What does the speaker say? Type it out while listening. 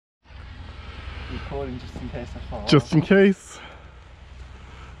recording just in case I fall. Just in case.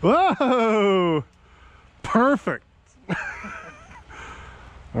 Whoa! Perfect.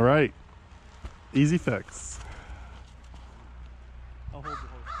 All right. Easy fix. I'll hold the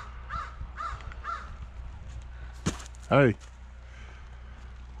horse. Hey.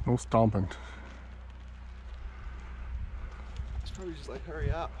 No stomping. It's probably just like,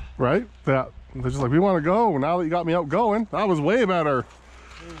 hurry up. Right? Yeah. They're just like, we want to go. Now that you got me out going, that was way better.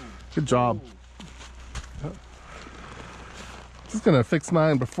 Good job. Just gonna fix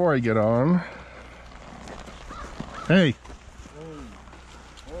mine before I get on. Hey.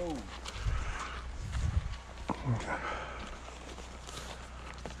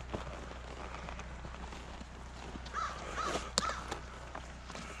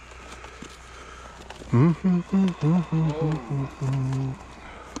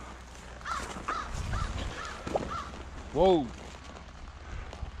 Whoa.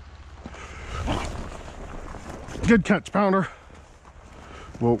 Good catch, Pounder.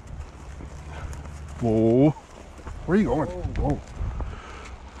 Whoa. Whoa. Where are you going? Whoa.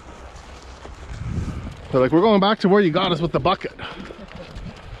 They're like, we're going back to where you got us with the bucket.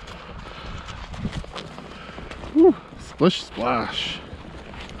 Whew. Splish splash.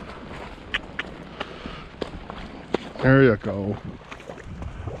 There you go.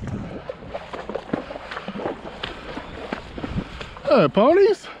 Hey,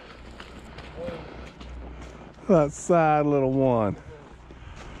 ponies. That sad little one.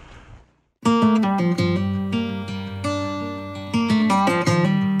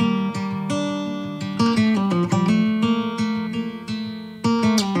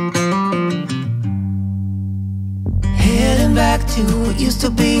 Heading back to what used to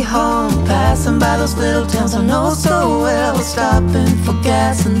be home, passing by those little towns I know so well, stopping for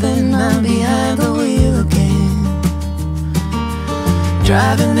gas and then I'm behind the wheel again.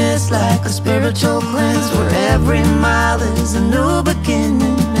 Driving is like a spiritual cleanse, where every mile is a new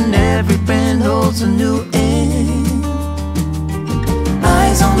beginning and every bend holds a new end.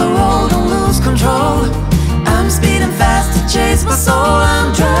 Eyes on the road, don't lose control. I'm speeding fast to chase my soul.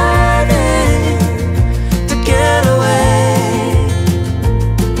 I'm driving to get away,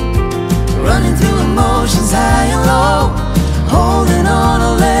 running through emotions high and low, holding on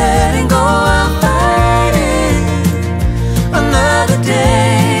or letting go. I'm fighting another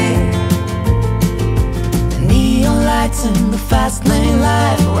day. The neon lights in the fast lane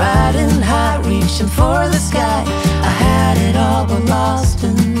life, riding high, reaching for the sky. I had it all but lost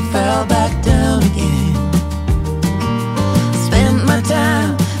and fell back down again. Spent my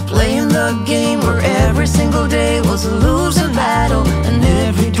time playing the game where every single day was a losing battle and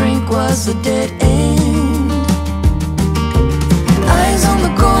every drink was a dead end. Eyes on the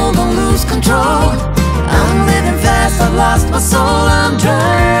goal, don't lose control. I'm living fast, I've lost my soul. I'm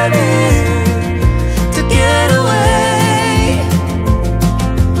driving to get away,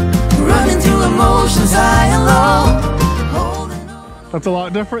 running through emotions high and low, holding on. That's a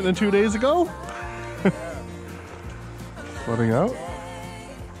lot different than 2 days ago. Flooding out.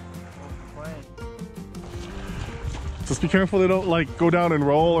 Just be careful they don't like go down and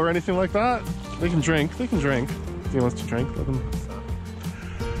roll or anything like that. They can drink. They can drink. If he wants to drink, let him.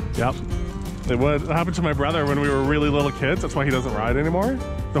 Yep. It happened to my brother when we were really little kids. That's why he doesn't ride anymore.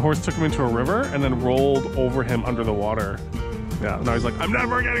 The horse took him into a river and then rolled over him under the water. Yeah. Now he's like, I'm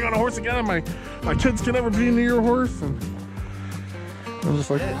never getting on a horse again. My kids can never be near your horse. And I'm just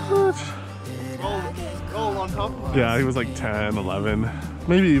like, what? Roll on top of it. Yeah, he was like 10, 11,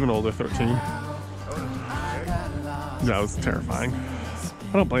 maybe even older, 13. Yeah, it was terrifying.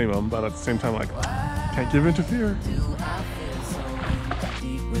 I don't blame him, but at the same time, like, can't give in to fear.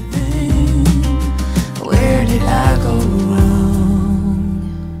 Where did I go wrong?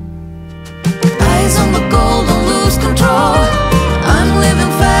 Eyes on the goal, don't lose control. I'm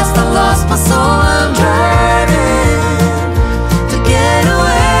living fast, I lost my soul. I'm driving to get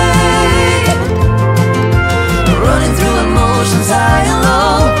away, running through emotions high and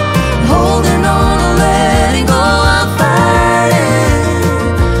low, holding on or letting go. I'm fighting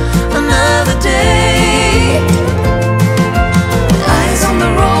another day. Eyes on the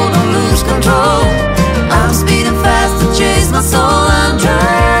road, don't lose control. I'm speeding fast to chase my soul. I'm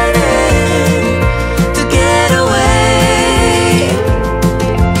driving to get away,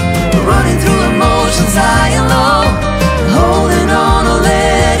 running through emotions high and low, holding on or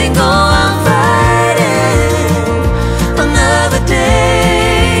letting go. I'm fighting another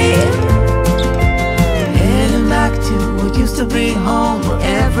day. Heading back to what used to be home, where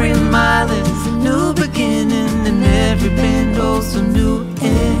every mile is a new beginning and every bend holds a new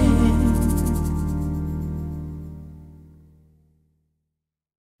end.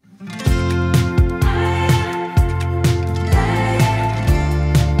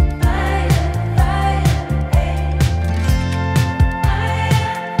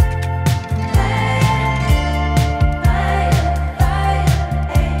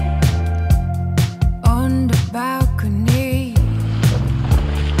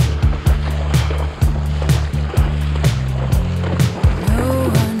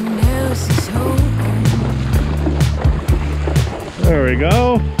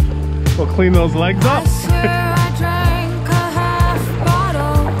 go. We'll clean those legs up. I swear I drank a half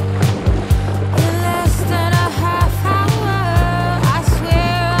bottle in less than a half hour. I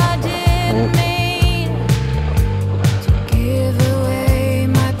swear I didn't mean to give away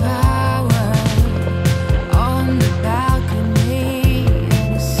my power on the balcony.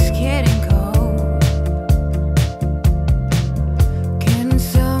 It's getting cold. Can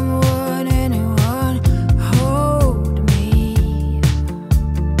someone, anyone hold me?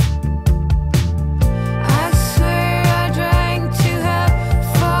 I swear I drank to have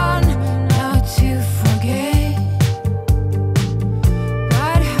fun, not to forget.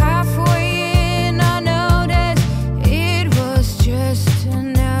 But halfway in, I noticed it was just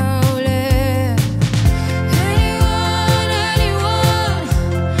an outlet.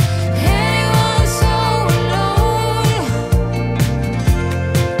 Anyone so alone?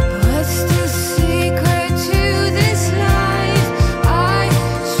 What's the secret to this life? I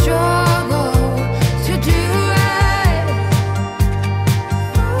struggle to do right.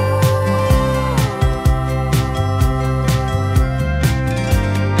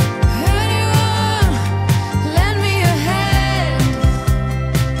 Anyone, lend me a hand.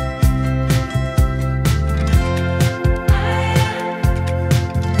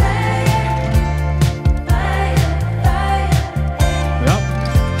 Yep.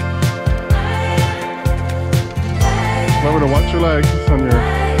 Remember to watch your legs on your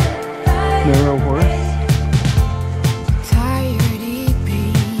narrow horse. Tired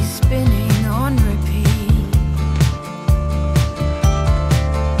EP spinning on repeat.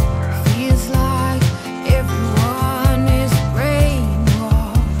 Feels like everyone is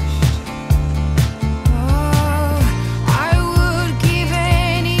brainwashed. Oh, I would give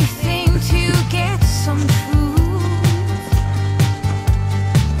anything to get some truth.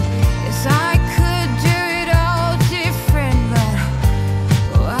 Yes, I could do it all different, but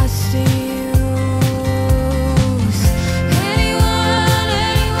what's the use?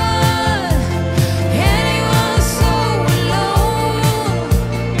 Anyone so alone?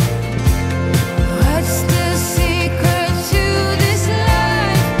 What's the secret to this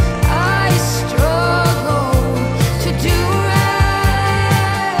life? I struggle to do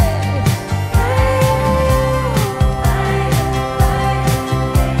right.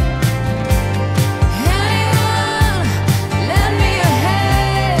 Anyone, lend me a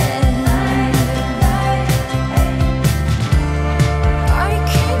hand. I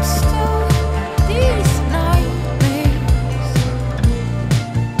can't stop these nightmares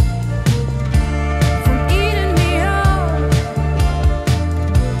from eating me up.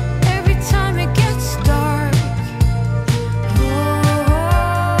 Every time it gets dark.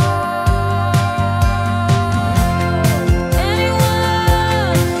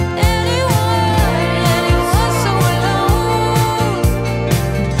 Anyone so alone?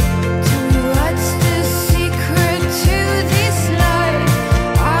 Tell me what's the secret to this life?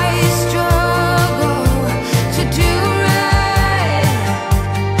 I struggle to do right.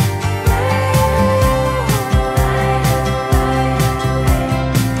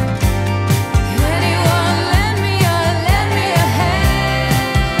 Anyone, lend me a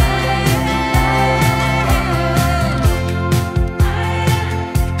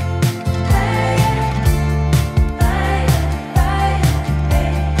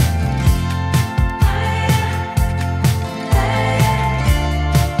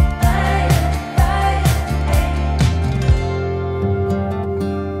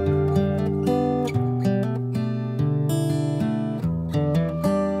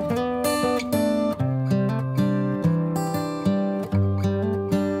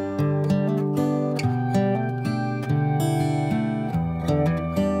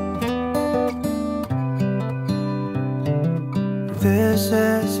This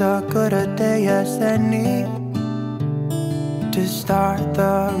is as good a day as any to start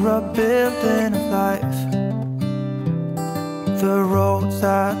the rebuilding of life. The roads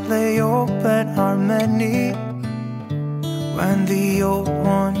that lay open are many when the old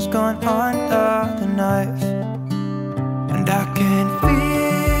one's gone under the knife. And I can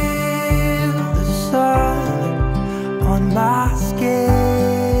feel the sun on my skin,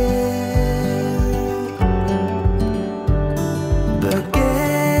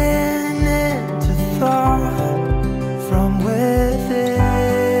 beginning to thaw from within.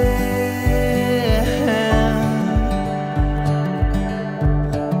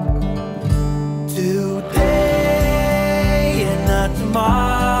 Today and not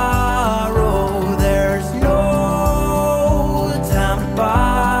tomorrow, there's no time to buy.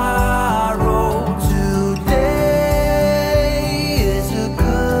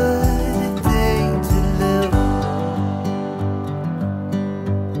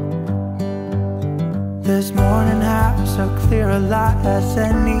 This morning has a clear light as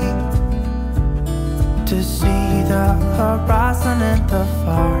any to see the horizon in the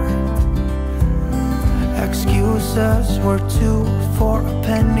far. Excuses were 2 for a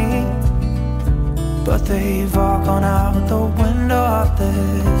penny, but they've all gone out the window of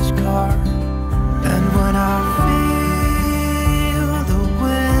this car. And when I feel the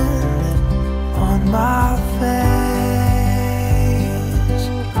wind on my face,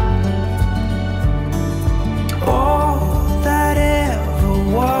 all that ever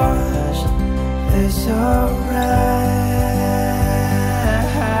was is a rage.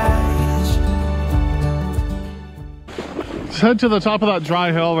 Let's head to the top of that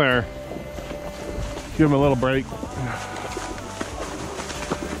dry hill there. Give him a little break.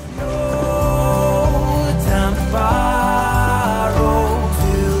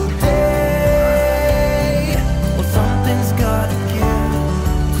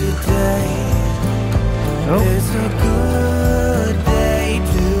 It's a good day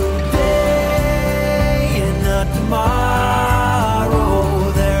today and not tomorrow.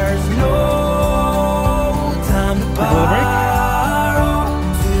 There's no time to borrow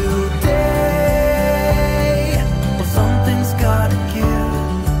today. Well, something's gotta give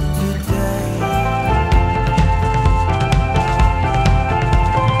today.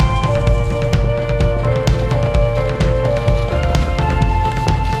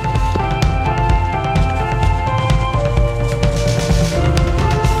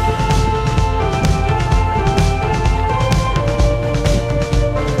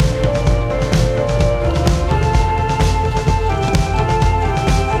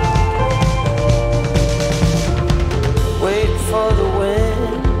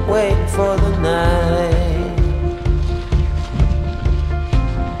 For the night,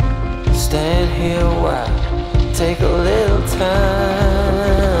 stand here a while, take a little time.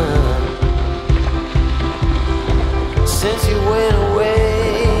 Since you went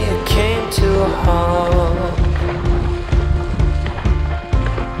away, it came to a halt.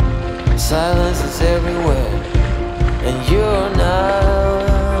 Silence is everywhere, and you're not.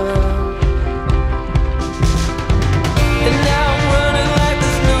 And now I'm running like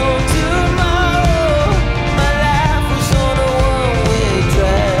there's no tomorrow. My life was on a one-way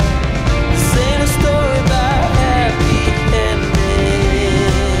track. This ain't a story about happy ending.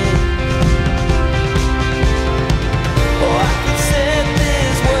 Oh, I could set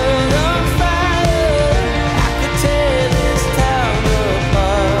this world on fire. I could tear this town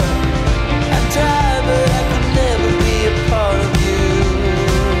apart. I tried, but I could never be a part of you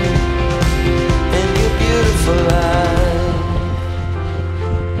and your beautiful life.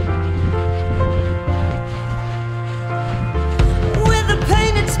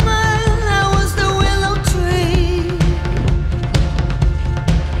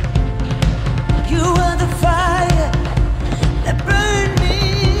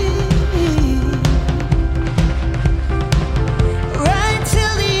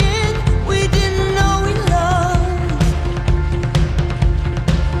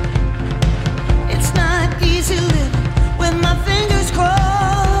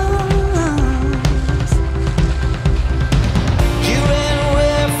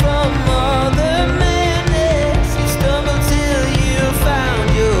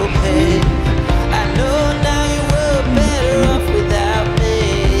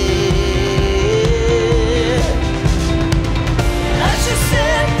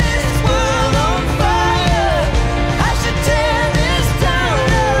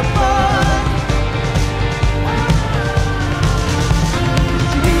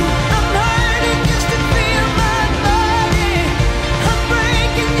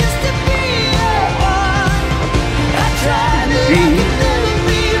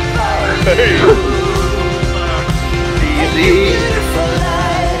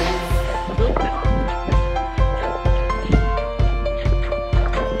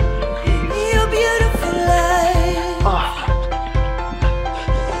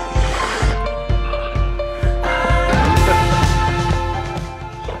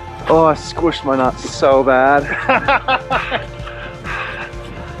 Oh, I squished my nuts so bad.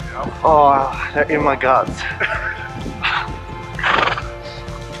 Oh, they're in my guts.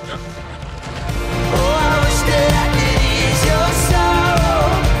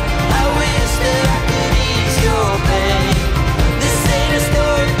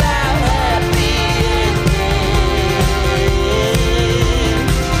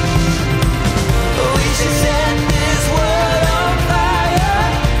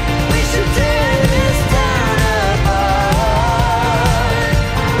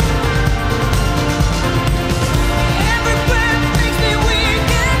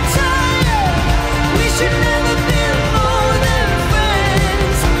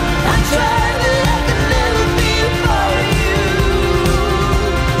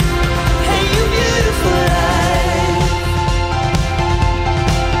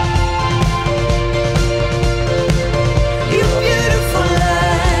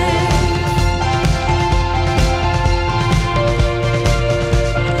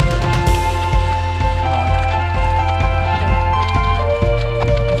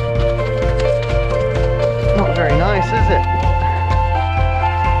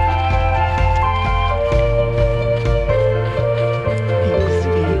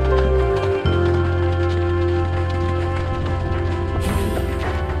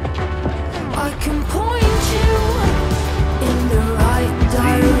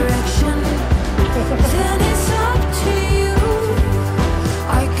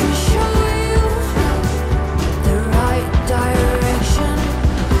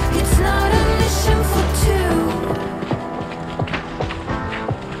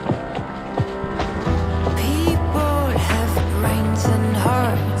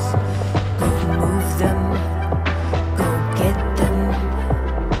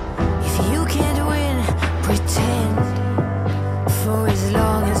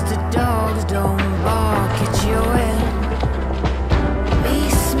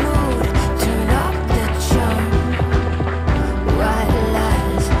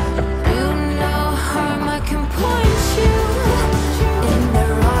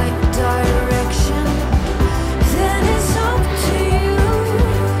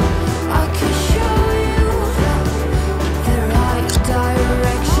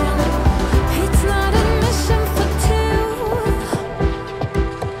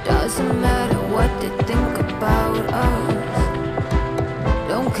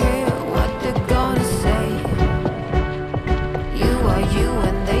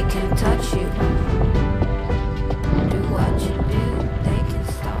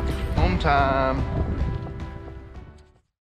 time.